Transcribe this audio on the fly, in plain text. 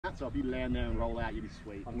So if you land there and roll out, you'd be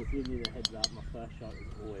sweet. I'm just giving you the heads up. My first shot is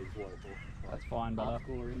always waterfall. That's fine, brother.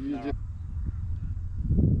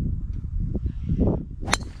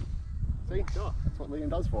 See? Sure. That's what Liam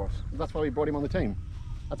does for us. That's why we brought him on the team.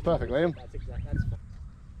 That's perfect, Liam. That's exactly. That's fine.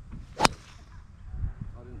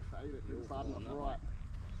 I didn't fade it. It was hard enough, right?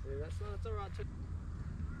 Yeah, that's alright too.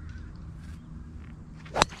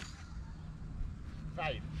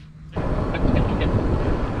 Fade.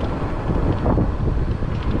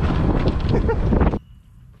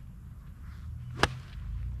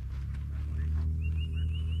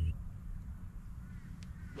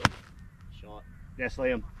 Shot. Yes,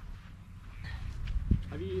 Liam.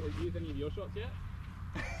 Have you used any of your shots yet?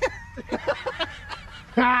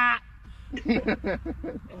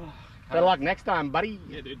 Better luck next time, buddy.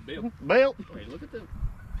 Yeah, dude, Bill. Bill. Wait, look at them.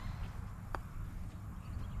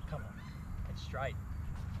 Come on. It's straight.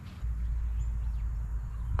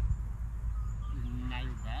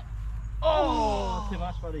 Nailed that. Oh, too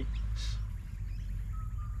much, buddy.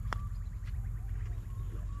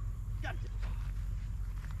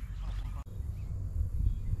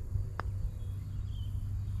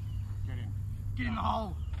 Get in the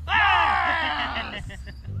hole. Yes!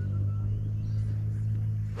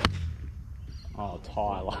 Oh,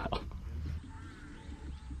 Tyler.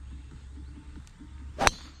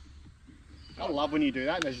 I love when you do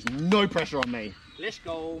that and there's just no pressure on me. Let's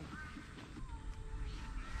go.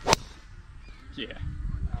 Yeah.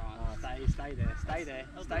 Alright, stay there, stay there,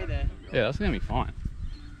 stay there. Yeah, that's gonna be fine.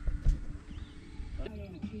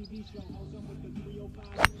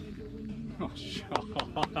 Oh, shot.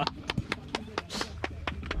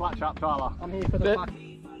 Clutch up, Tyler. I'm here for the puck.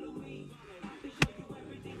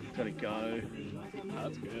 Gotta go. Oh,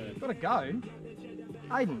 that's good. Gotta go.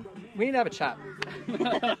 Aydan, we need to have a chat.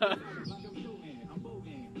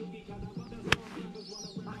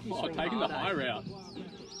 Oh, taking the high route.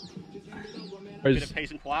 Bit of peace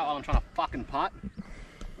and quiet while I'm trying to fucking putt.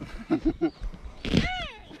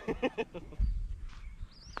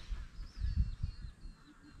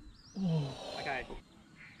 Okay.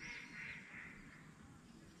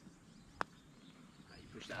 You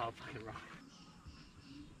pushed the hard fucking right.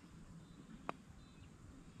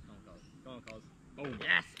 Go on, Cos. Oh,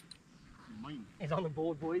 Yes! He's on the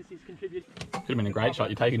board, boys. He's contributed. could have been a great shot.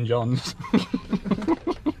 You're taking John's.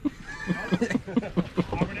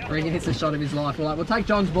 Regan hits the shot of his life. We're like, we'll take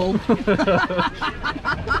John's ball.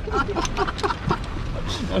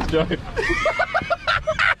 Nice joke.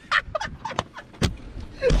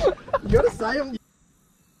 You gotta say him.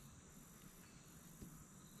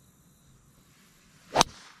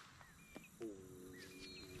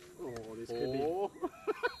 Oh, this could be.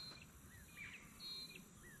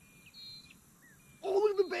 Oh,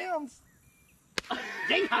 look at the bounce!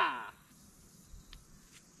 Yeehaw!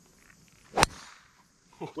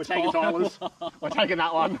 We're taking Tyler's. We're taking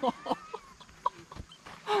that one.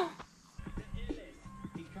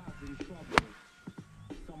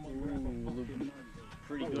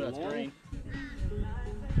 Pretty good, that's green.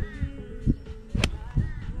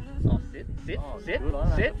 Oh, sit, sit, sit,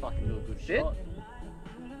 sit. Fucking do a good Sit. shot.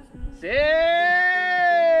 Sit!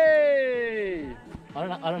 I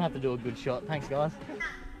don't have to do a good shot. Thanks, guys.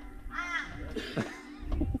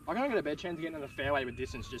 I'm gonna get a bad chance of getting in the fairway with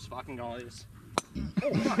distance, just fucking go like this.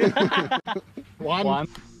 One.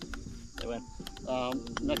 They went.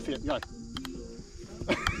 Next hit, go.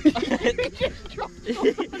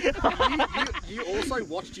 You also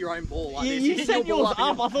watched your own ball like this. You hit set your ball yours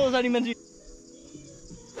up. I thought it was only meant to.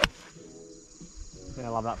 Yeah, I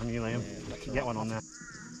love that from you, Liam. Yeah, Get one on there.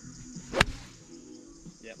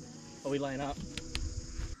 Yep. Are we laying up?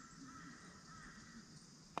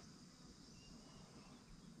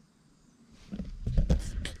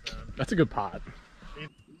 That's a good part.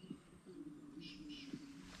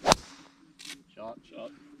 Shot,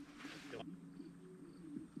 shot.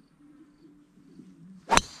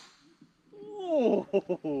 Oh,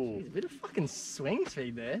 a bit of fucking swing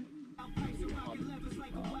speed there.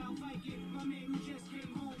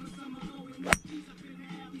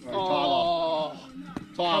 Oh,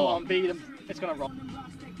 Come Tyler. on, beat him. It's gonna roll.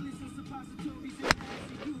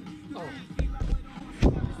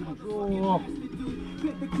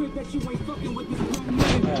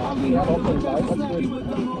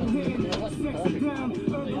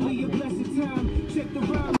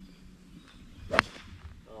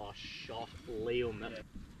 Oh, shot Liam. That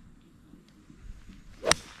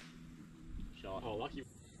shot. Oh, lucky.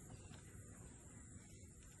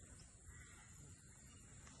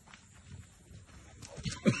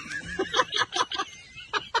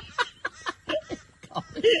 Oh,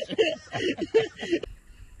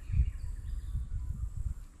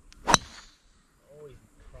 he's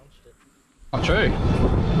crunching. Not true.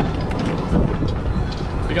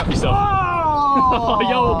 Pick up yourself. Oh,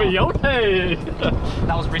 yo, be okay.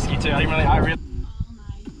 That was risky too. I really.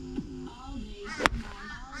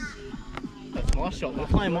 That's my shot. We're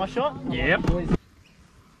playing my shot. Yep. Got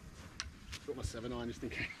my 7-iron just in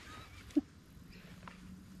case.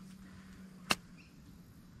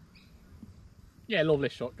 Yeah, lovely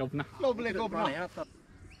shot, governor. Lovely, governor.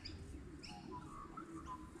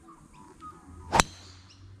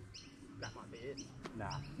 That might be it. Nah.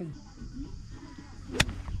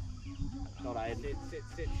 Shot Aydan. Sit.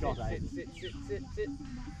 Shot Aydan. Sit.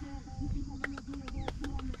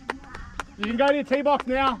 You can go to your tee box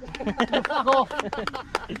now. Fuck off.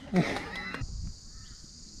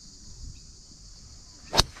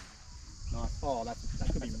 Nice. Oh, that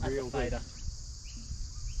could be real good.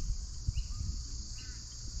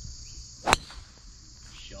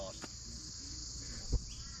 Shot.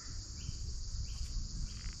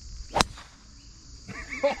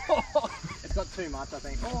 It's got too much, I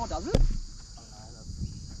think. Oh, does it? Oh, no,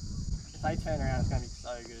 if they turn around, it's going to be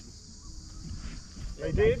so good.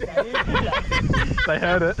 They did? They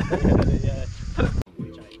heard it. Yeah.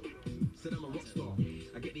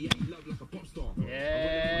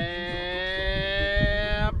 Yeah.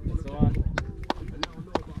 That's the one.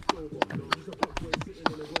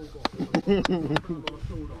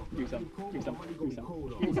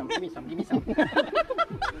 Give me some.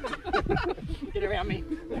 Get around me.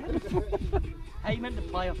 How you meant to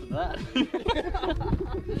play off of that?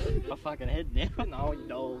 My fucking head now. No, you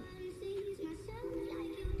dog.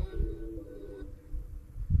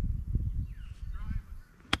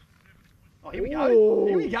 Oh, here we go.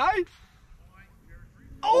 Here we go.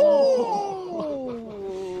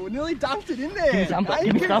 Oh! Nearly dunked it in there.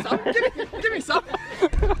 Give me some. Give me some.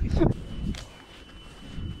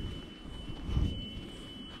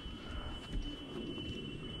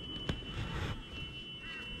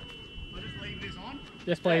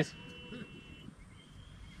 Yes, please.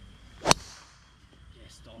 Yes,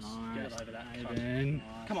 Dos. Nice. Get it over that. Aydan.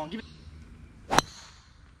 Come on, give it.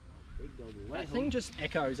 That thing just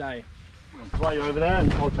echoes, eh? Throw you over there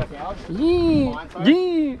and I'll check it out.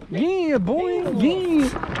 Yeah, boy, yeah.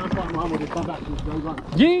 Can't find one, we'll just come back and just go run.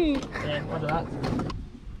 Yeah. Yeah, under that.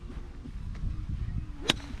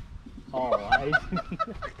 Oh, eh?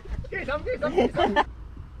 Give me some.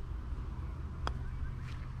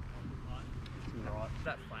 Right,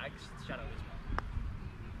 that flag, shadow this one.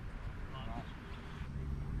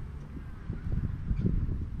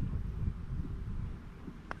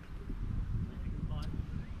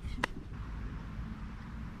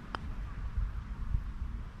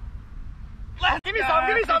 Give me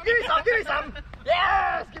some!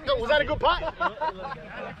 Yes! Was that a good putt?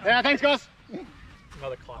 Yeah, thanks guys.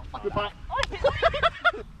 Another clap. Good putt.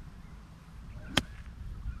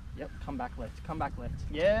 Yep, come back left.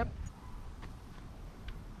 Yep.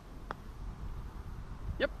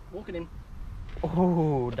 Yep, walking in.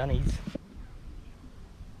 Oh, dunnies.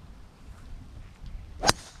 I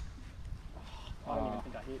don't even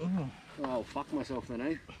think I hit. Oh, fuck myself then,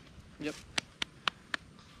 eh? Yep.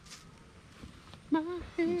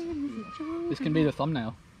 This can be the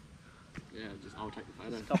thumbnail. Yeah, I'll take the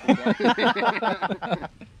photo.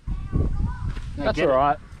 That's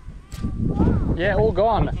alright. Yeah, all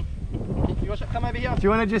gone. You want to come over here? Do you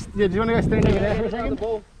want to do you want to go stand over there for a The second?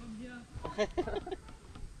 ball.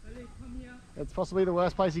 It's possibly the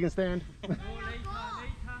worst place you can stand. Come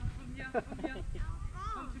here. Come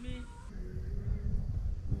to me.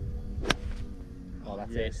 Oh,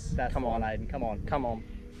 that's Yes, it. that's Come the on, one. Aydan. Come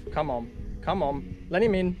on. Let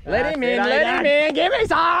him in. Let him in. Give me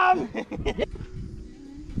some!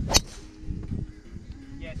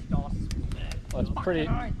 Yes, Dos. That's pretty.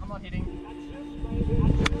 I'm not hitting.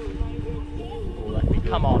 Oh, that could be good.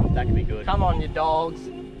 Come on. That could be good. Come on, you dogs.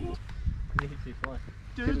 Dude,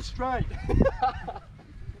 Dude, straight.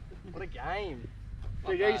 What a game.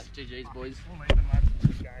 GG's. GG's, boys.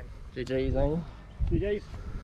 GG's, eh? GG's.